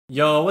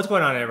Yo, what's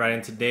going on everybody?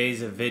 In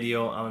today's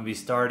video, I'm gonna be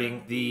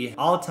starting the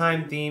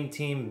all-time theme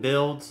team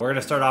builds. We're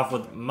gonna start off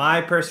with my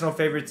personal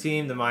favorite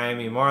team, the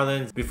Miami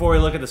Marlins. Before we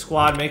look at the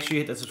squad, make sure you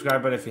hit the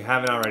subscribe button if you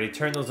haven't already.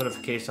 Turn those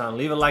notifications on,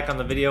 leave a like on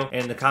the video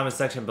and in the comment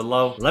section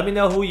below. Let me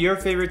know who your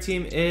favorite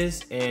team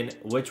is and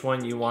which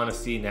one you want to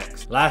see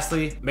next.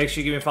 Lastly, make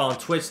sure you give me a follow on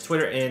Twitch,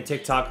 Twitter, and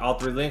TikTok. All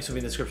three links will be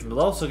in the description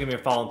below, so give me a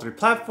follow on 3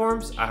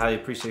 platforms. I highly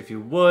appreciate if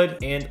you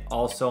would. And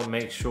also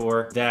make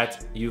sure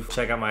that you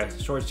check out my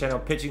shorts channel,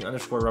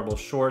 pitching_rebel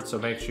shorts, so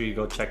make sure you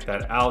go check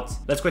that out.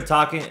 Let's quit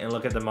talking and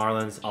look at the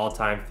Marlins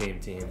all-time theme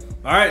team.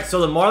 All right, so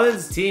the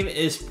Marlins team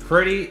is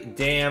pretty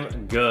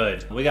damn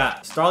good. We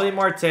got Starling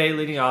Marte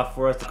leading off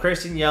for us,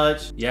 Christian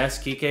Yelich. Yes,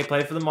 Kike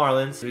played for the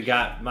Marlins. We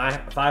got my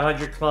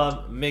 500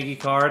 club Miggy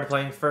Card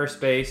playing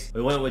first base.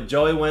 We went with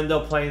Joey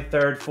Wendell playing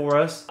third for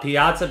us.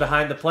 Piazza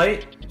behind the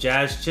plate.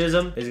 Jazz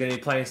Chisholm is going to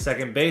be playing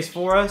second base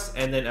for us,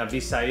 and then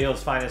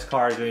Avisail's finest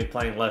card is going to be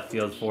playing left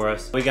field for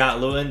us. We got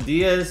Lewin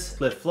Diaz,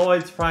 Cliff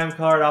Floyd's prime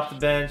card off the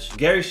bench,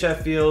 Gary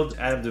Sheffield,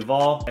 Adam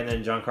Duvall, and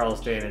then Giancarlo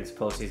Stanton's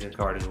postseason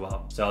card as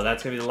well. So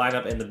that's going to be the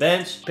lineup in the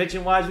bench.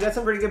 Pitching wise, we got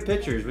some pretty good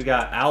pitchers. We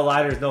got Al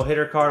Leiter's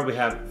no-hitter card. We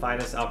have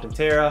Finest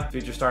Alcantara,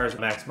 future stars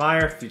Max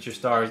Meyer, future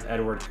stars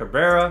Edward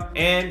Cabrera,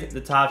 and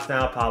the tops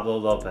now Pablo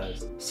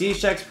Lopez.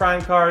 C-Check's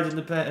prime cards in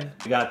the pen.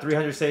 We got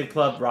 300 save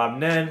club Rob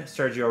Nen,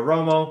 Sergio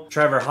Romo,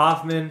 Trevor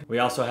Hoffman. We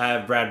also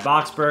have Brad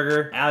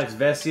Boxberger, Alex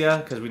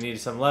Vesia, because we needed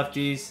some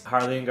lefties,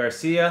 Harleen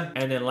Garcia,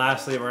 and then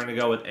lastly, we're going to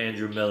go with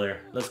Andrew Miller.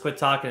 Let's quit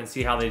talking and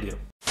see how they do.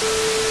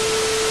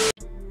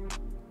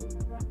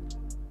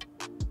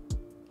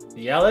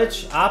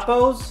 Yelich,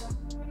 Appos.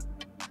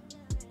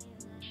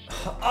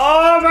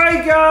 Oh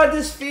my god,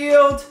 this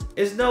field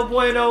is no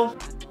bueno.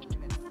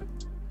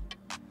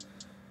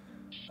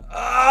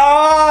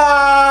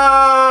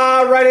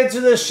 Right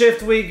into the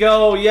shift we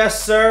go.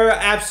 Yes, sir.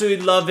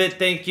 Absolutely love it.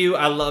 Thank you.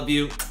 I love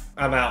you.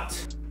 I'm out.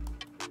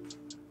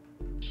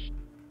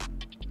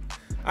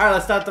 All right,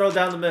 let's not throw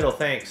down the middle.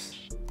 Thanks.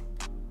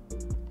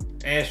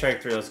 And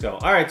strike 3. Let's go.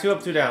 All right, 2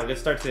 up, 2 down. Good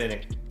start to the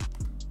inning.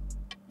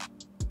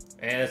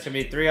 And it's going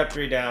to be 3 up,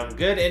 3 down.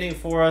 Good inning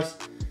for us.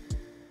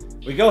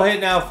 We go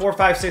hit now. 4,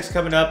 5, 6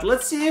 coming up.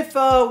 Let's see if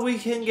we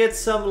can get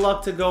some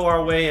luck to go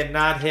our way and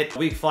not hit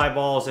weak fly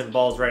balls and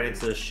balls right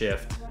into the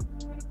shift.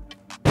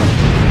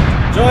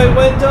 Joey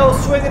Wendell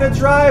swinging a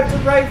drive to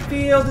right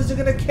field. Is it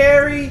going to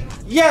carry?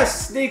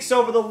 Yes! Sneaks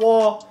over the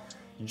wall.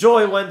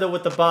 Joey Wendell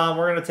with the bomb.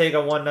 We're going to take a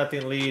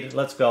 1-0 lead.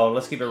 Let's go.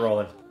 Let's keep it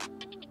rolling.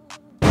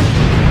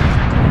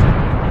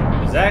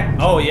 Is that?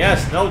 Oh,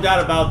 yes. No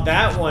doubt about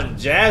that one.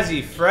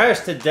 Jazzy fresh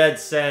to dead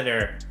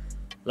center.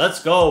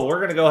 Let's go. We're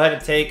going to go ahead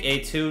and take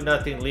a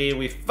 2-0 lead.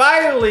 We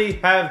finally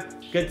have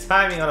good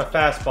timing on a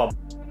fastball.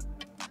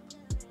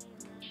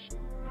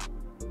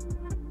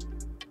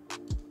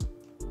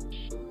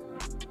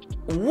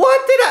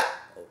 What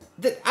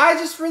did I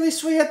just really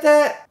swing at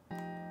that?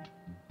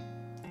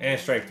 And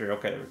strike 3.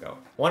 Okay, there we go.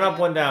 1 up,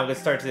 1 down. Good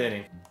start to the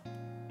inning.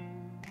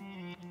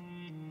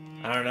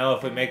 I don't know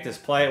if we make this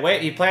play.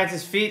 Wait, he plants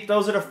his feet.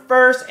 Those are the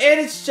first, and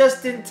it's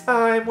just in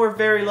time. We're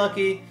very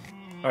lucky.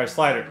 All right,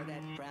 slider.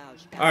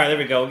 All right, there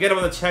we go. Get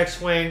him with a check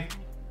swing.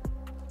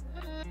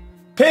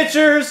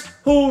 Pitchers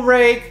who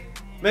rake.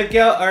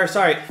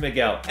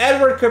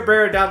 Edward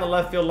Cabrera down the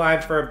left field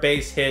line for a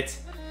base hit.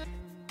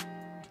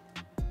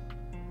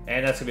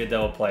 And that's going to be a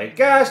double play.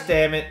 Gosh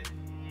damn it.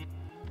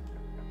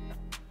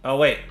 Oh,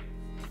 wait.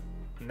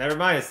 Never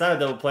mind. It's not a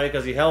double play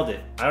because he held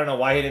it. I don't know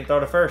why he didn't throw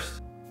to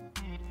first.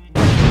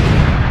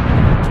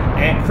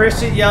 And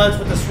Christian Yelich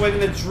with the swing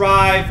and the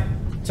drive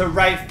to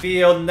right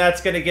field. And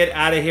that's going to get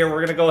out of here. We're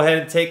going to go ahead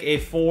and take a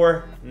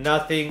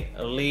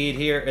 4-0 lead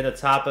here in the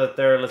top of the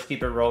third. Let's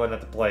keep it rolling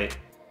at the plate.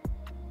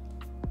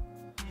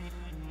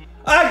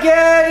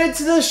 Again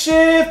into the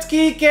shift,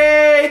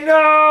 Kike.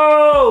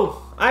 No!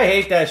 I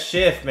hate that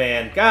shift,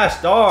 man. Gosh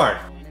darn.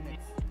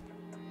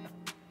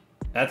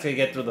 That's gonna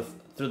get through the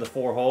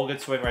 4-hole.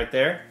 Good swing right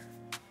there.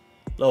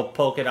 Little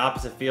poke in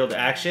opposite field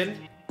action.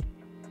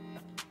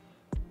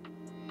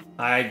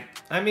 You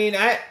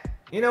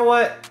know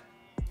what?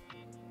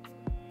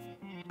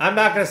 I'm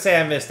not gonna say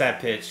I missed that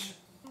pitch.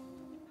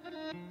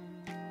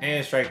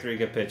 And strike 3,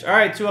 good pitch. All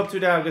right, 2 up, 2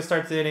 down. Good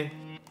start to the inning.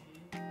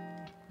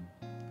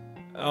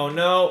 Oh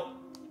no.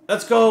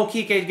 Let's go.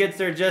 Kike gets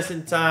there just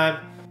in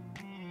time.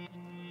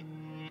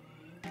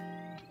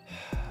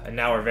 And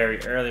now we're very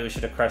early. We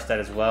should have crushed that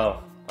as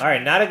well. All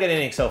right, not a good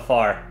inning so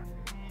far.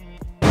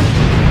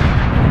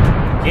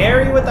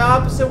 Gary with the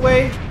opposite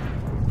way.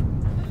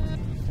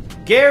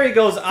 Gary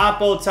goes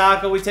Oppo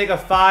Taco. We take a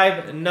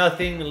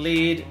 5-0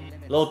 lead.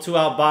 Little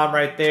 2-out bomb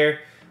right there.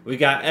 We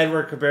got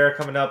Edward Cabrera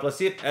coming up. Let's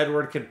see if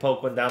Edward can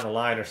poke one down the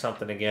line or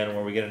something again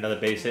where we get another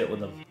base hit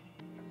with him.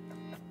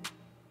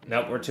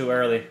 Nope, we're too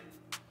early.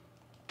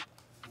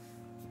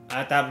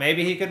 I thought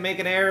maybe he could make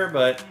an error,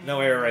 but no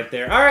error right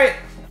there. All right.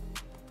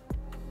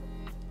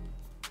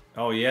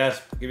 Oh, yes.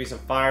 Give me some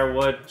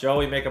firewood.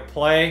 Joey, make a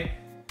play.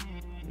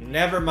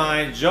 Never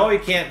mind. Joey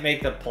can't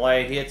make the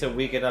play. He hits it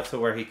weak enough to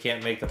where he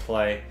can't make the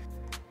play.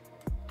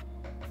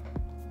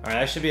 All right,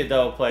 that should be a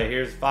double play.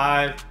 Here's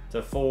 5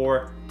 to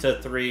 4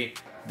 to 3.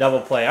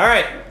 Double play. All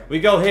right, we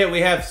go hit.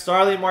 We have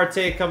Starling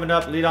Marte coming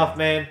up, leadoff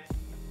man.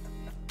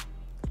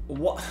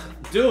 What?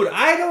 Dude,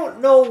 I don't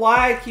know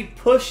why I keep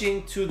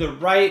pushing to the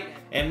right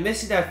and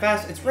missing that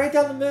fast. It's right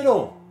down the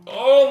middle.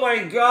 Oh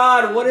my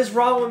God, what is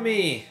wrong with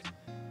me?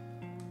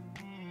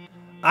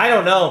 I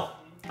don't know.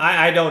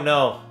 I don't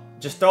know.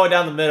 Just throw it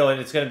down the middle and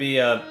it's going to be,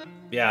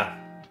 yeah.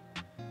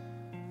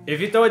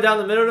 If you throw it down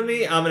the middle to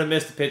me, I'm going to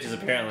miss the pitches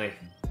apparently.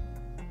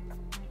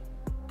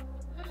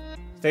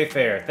 Stay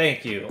fair.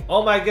 Thank you.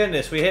 Oh my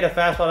goodness, we hit a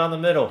fastball down the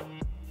middle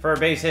for a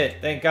base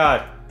hit. Thank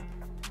God.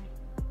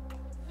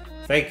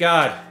 Thank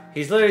God.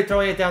 He's literally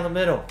throwing it down the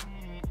middle.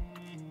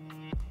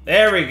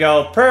 There we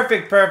go.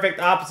 Perfect, perfect.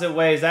 Opposite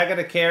way. Is that going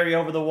to carry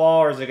over the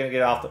wall or is it going to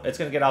get off the... It's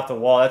going to get off the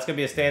wall. That's going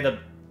to be a stand-up...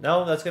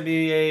 No, that's going to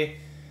be a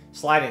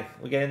sliding.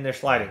 We get in there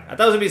sliding. I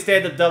thought it was going to be a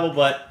stand-up double,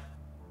 but...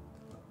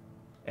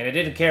 And it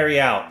didn't carry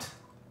out.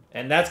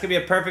 And that's going to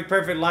be a perfect,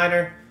 perfect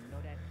liner.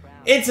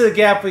 Into the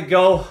gap we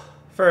go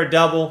for a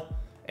double.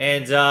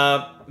 And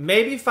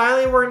maybe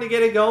finally we're going to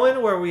get it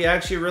going where we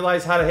actually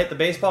realize how to hit the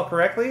baseball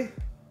correctly.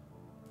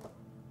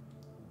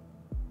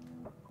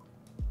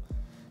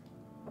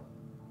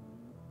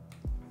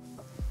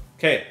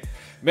 Okay,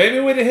 maybe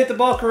we didn't hit the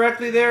ball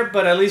correctly there,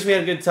 but at least we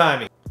had good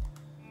timing.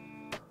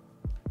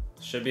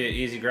 Should be an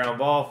easy ground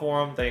ball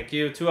for him. Thank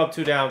you. 2 up,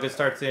 2 down. Good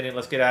start to the inning.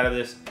 Let's get out of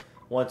this.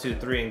 1, 2,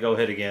 3, and go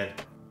hit again.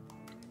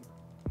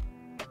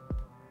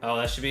 Oh,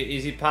 that should be an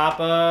easy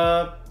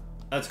pop-up.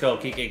 Let's go.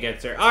 Kike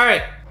gets there. All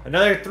right.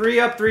 Another 3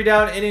 up, 3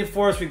 down inning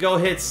for us. We go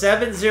hit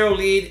 7-0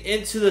 lead.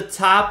 Into the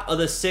top of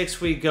the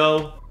 6th we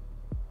go.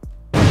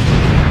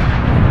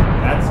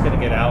 That's going to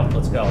get out.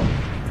 Let's go.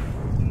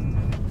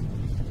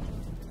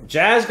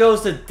 Jazz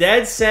goes to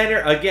dead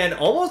center. Again,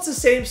 almost the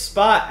same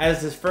spot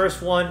as his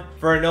first one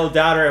for a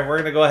no-doubter. And we're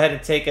going to go ahead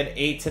and take an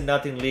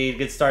 8-0 lead.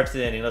 Good start to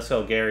the inning. Let's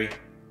go, Gary.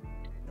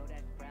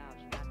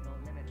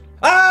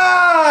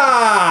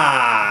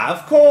 Ah!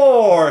 Of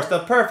course! The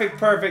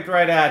perfect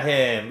right at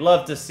him.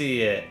 Love to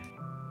see it.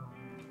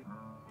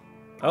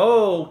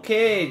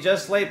 Okay,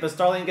 just late, but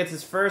Starling gets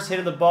his first hit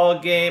of the ball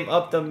game.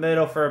 Up the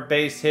middle for a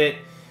base hit.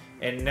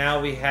 And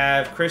now we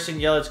have Christian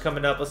Yelich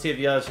coming up. Let's see if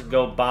Yelich can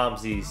go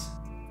bombsies.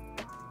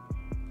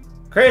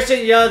 Christian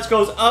Yelich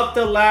goes up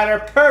the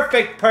ladder.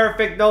 Perfect,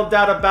 perfect. No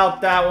doubt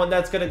about that one.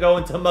 That's going to go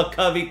into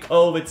McCovey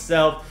Cove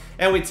itself.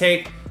 And we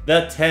take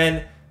the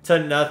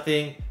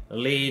 10-0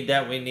 lead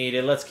that we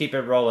needed. Let's keep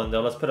it rolling,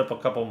 though. Let's put up a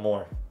couple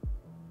more.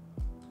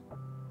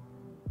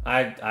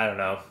 I don't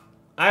know.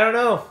 I don't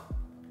know.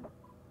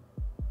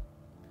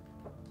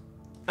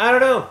 I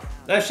don't know.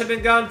 That should have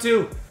been gone,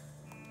 too.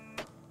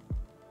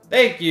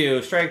 Thank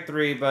you. Strike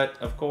 3, but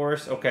of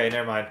course. Okay,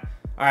 never mind.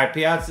 All right,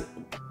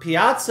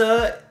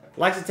 Piazza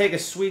likes to take a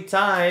sweet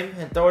time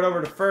and throw it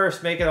over to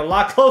first, make it a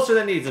lot closer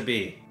than it needs to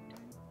be.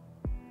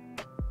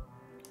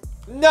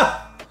 No!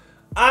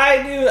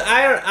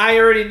 I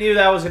already knew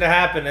that was going to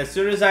happen. As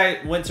soon as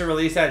I went to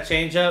release that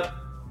changeup,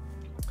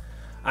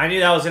 I knew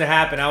that was going to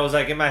happen. I was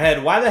like in my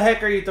head, why the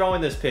heck are you throwing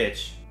this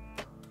pitch?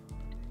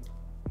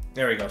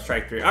 There we go,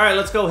 strike 3. All right,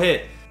 let's go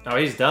hit. Oh,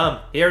 he's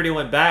dumb. He already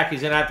went back. He's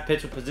going to have to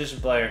pitch with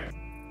position player.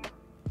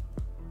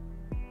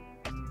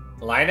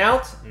 Line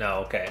out? No,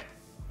 okay.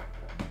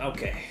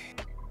 Okay.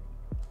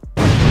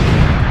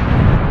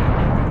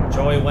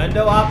 Joey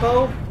Wendo,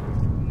 Oppo?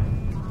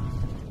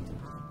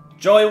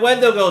 Joey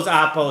Wendo goes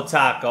Oppo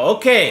Taco.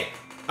 Okay.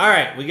 All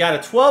right, we got a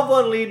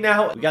 12-1 lead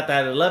now. We got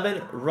that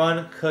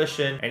 11-run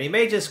cushion. And he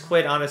may just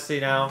quit, honestly,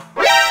 now.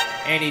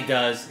 And he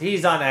does.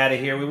 He's on out of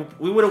here.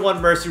 We would have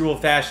won Mercy Rule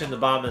fashion in the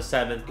bottom of the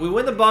 7th. We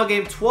win the ball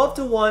game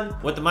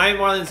 12-1 with the Miami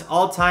Marlins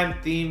all-time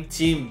theme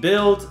team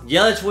build.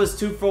 Yelich was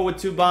 2-4 with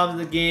 2 bombs in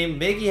the game.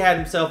 Miggy had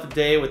himself a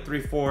day with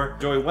 3-4.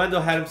 Joey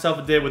Wendell had himself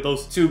a day with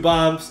those 2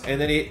 bombs.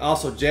 And then he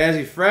also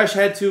Jazzy Fresh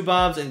had 2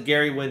 bombs and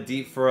Gary went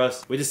deep for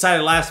us. We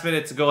decided last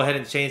minute to go ahead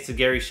and change to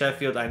Gary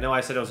Sheffield. I know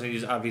I said I was going to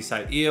use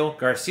Avisai Eel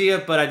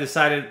Garcia, but I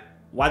decided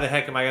why the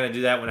heck am I going to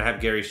do that when I have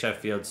Gary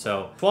Sheffield?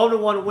 So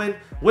 12-1 win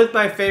with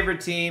my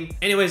favorite team.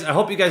 Anyways, I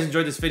hope you guys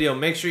enjoyed this video.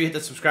 Make sure you hit the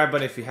subscribe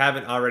button if you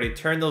haven't already.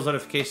 Turn those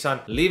notifications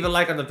on. Leave a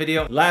like on the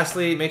video.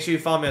 Lastly, make sure you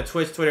follow me on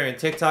Twitch, Twitter, and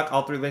TikTok.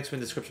 All 3 links are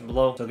in the description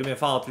below. So give me a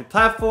follow on 3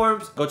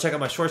 platforms. Go check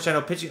out my shorts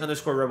channel,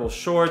 pitching_rebel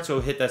shorts.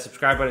 Go hit that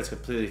subscribe button. It's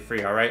completely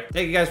free, all right?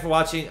 Thank you guys for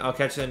watching. I'll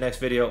catch you in the next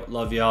video.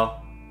 Love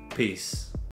y'all. Peace.